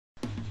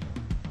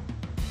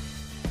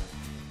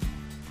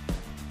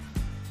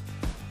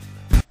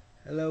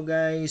Hello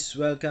guys,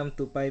 welcome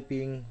to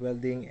Piping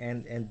Welding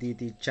and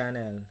NDT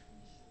channel.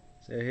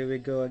 So here we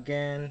go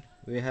again.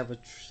 We have a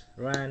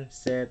run,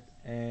 set,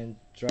 and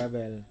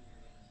travel.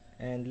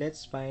 And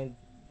let's find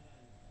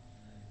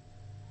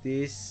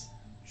this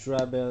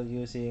travel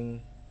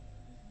using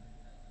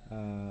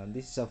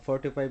this is a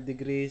 45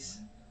 degrees.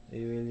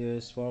 We will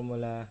use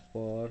formula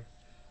for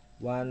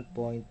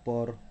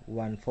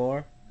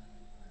 1.414,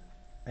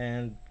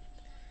 and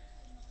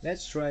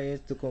let's try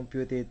it to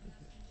compute it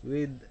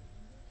with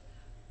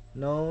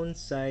known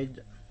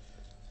side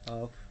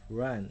of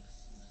run.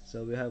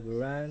 So we have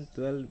run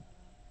 12,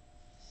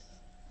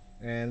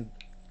 and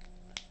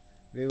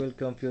we will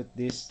compute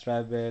this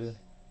travel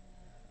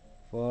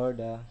for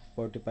the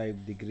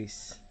 45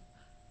 degrees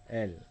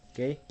L.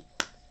 Okay,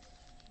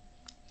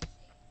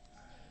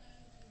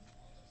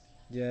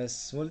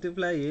 just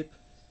multiply it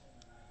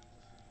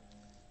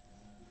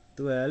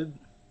 12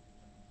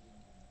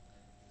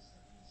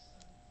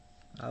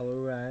 our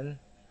run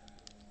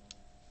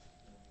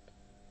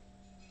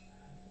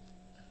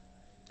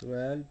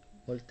 12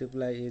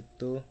 multiply it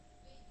to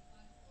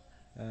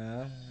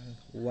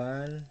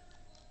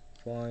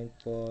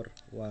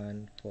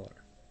 1.414.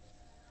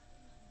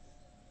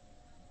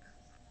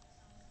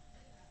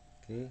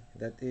 Okay,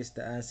 that is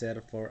the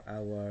answer for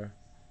our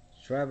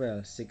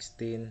travel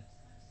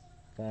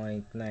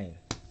 16.9.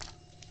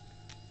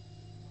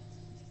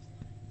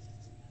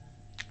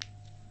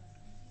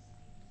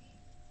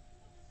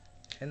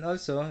 And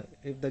also,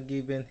 if the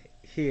given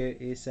here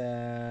is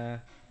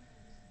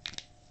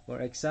for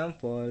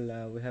example,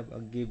 we have a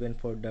given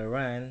for the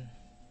run,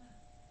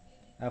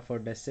 for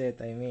the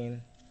set, I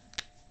mean,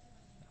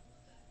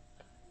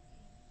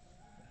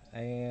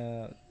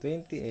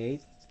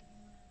 28,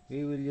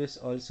 we will use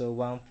also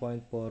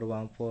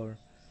 1.414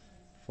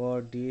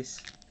 for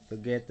this to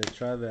get the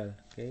travel.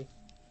 Okay,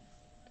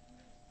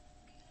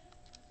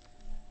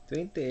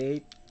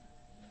 28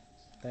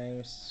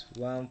 times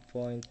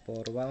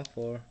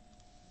 1.414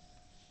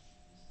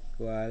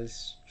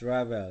 equals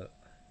travel.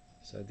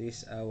 So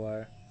this is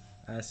our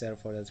answer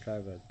for the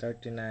travel,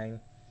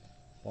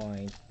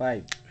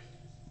 39.5.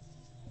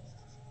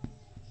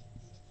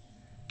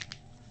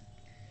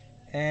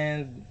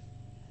 And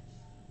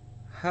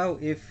how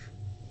if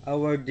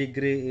our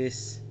degree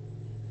is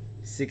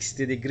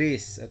 60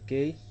 degrees?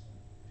 Okay,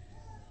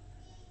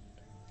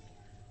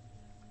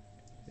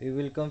 we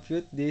will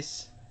compute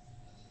this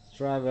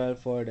travel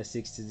for the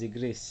 60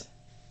 degrees.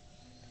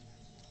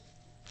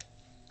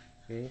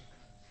 Okay,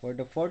 for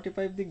the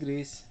 45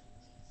 degrees,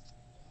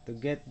 to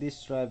get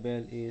this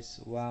travel is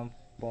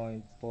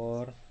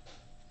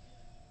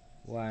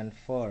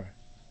 1.414.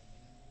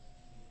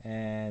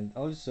 And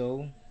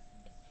also,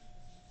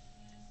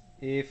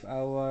 if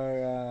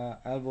our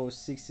elbow is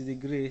 60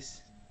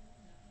 degrees,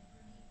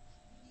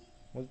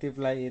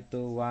 multiply it to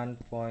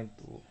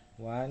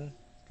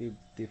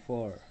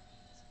 1.154.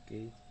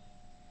 Okay,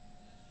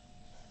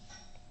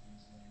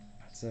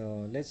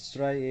 so let's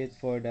try it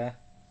for the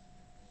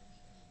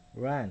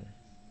run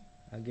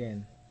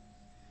again.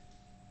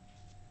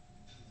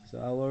 So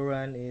our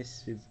run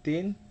is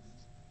 15.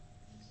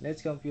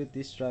 Let's compute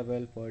this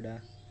travel for the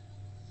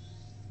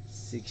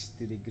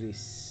 60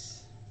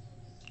 degrees.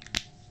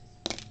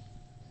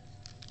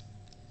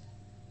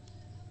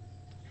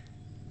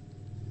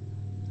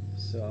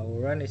 So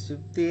our run is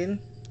 15,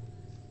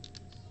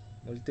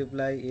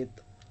 multiply it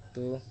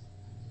to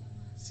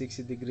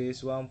 60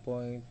 degrees,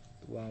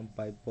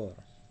 1.154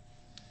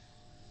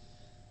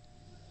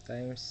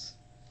 times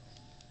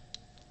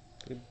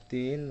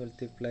 15,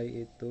 multiply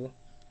it to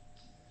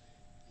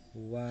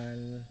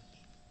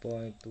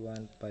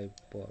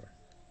 1.154.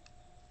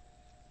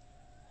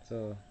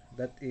 So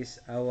that is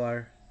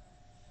our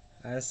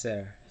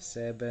answer,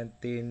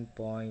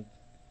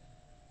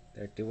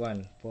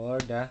 17.31 for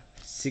the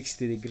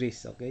 60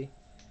 degrees. Okay,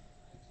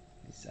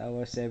 it's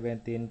our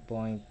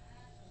 17.31.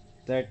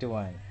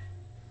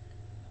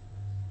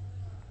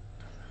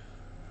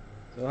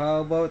 So how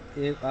about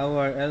if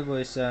our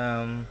elbow is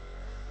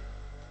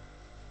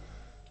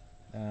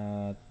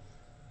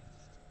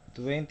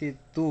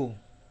 22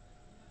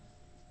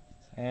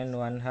 and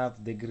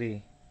 1/2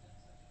 degree?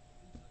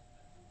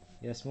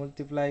 Just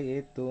multiply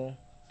it to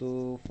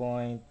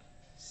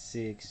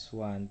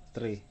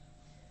 2.613.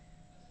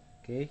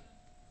 Okay,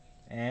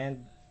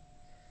 and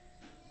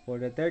for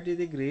the 30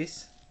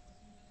 degrees,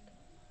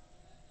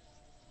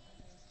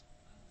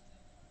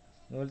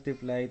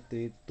 multiply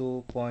to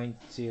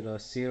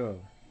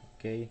 2.00.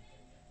 Okay,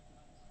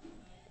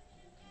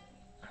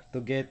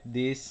 to get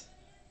this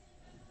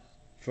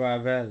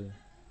travel,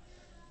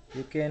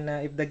 you can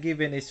if the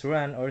given is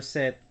run or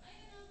set,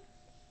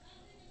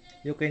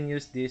 you can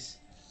use this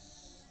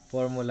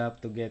formula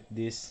to get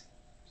this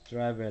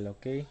travel.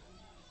 Okay,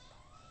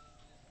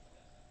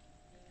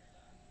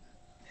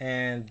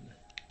 and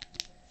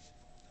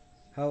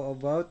how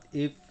about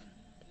if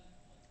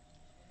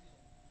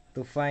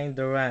to find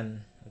the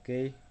run?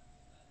 Okay,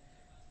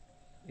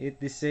 it's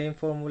the same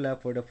formula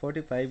for the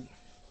 45.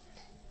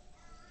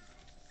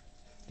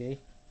 Okay,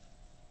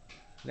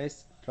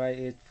 let's try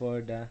it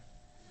for the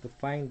to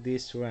find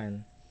this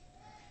run.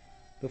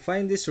 To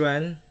find this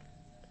run,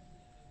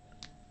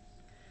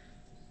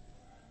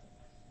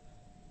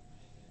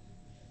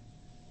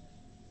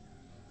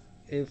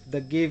 if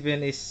the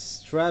given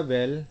is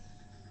travel,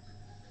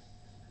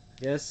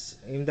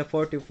 just in the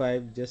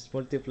 45, just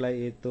multiply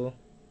it to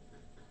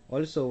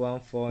also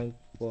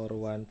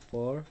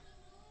 1.414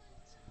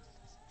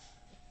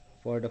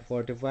 for the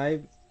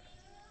 45,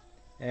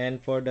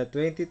 and for the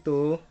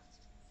 22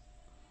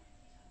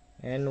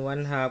 and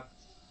 1/2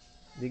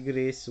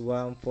 degrees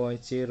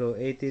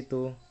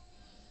 1.082,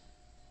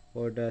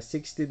 for the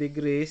 60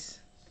 degrees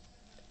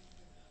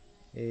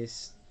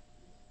is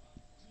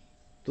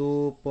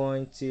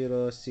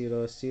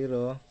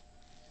 2.000,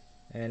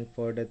 and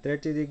for the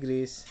 30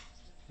 degrees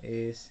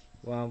is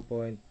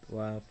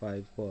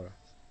 1.154.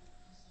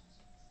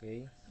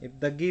 Okay, if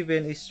the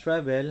given is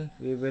travel,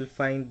 we will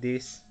find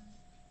this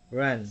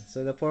run.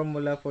 So the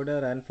formula for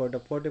the run, for the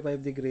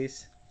 45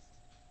 degrees,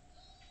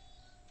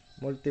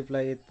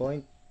 multiply it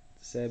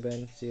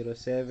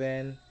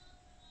 0.707,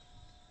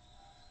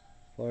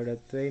 for the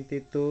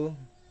 22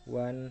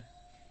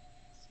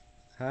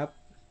 1/2,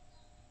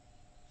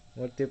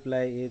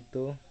 multiply it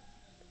to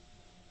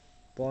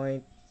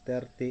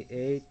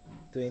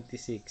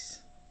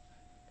 0.3826,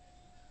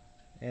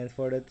 and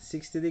for the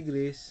 60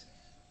 degrees,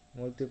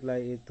 multiply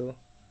it to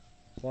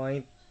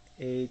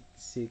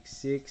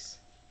 0.866,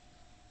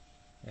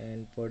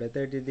 and for the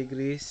 30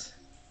 degrees,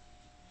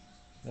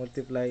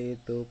 multiply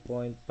it to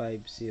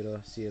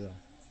 0.500.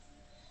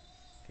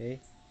 Okay,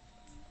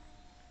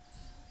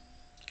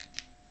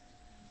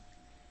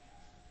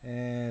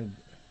 and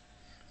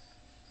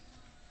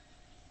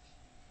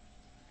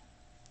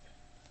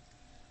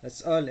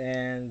that's all,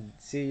 and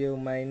see you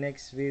my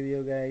next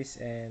video, guys,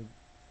 and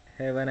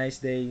have a nice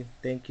day.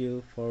 Thank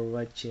you for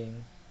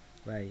watching.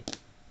 Bye.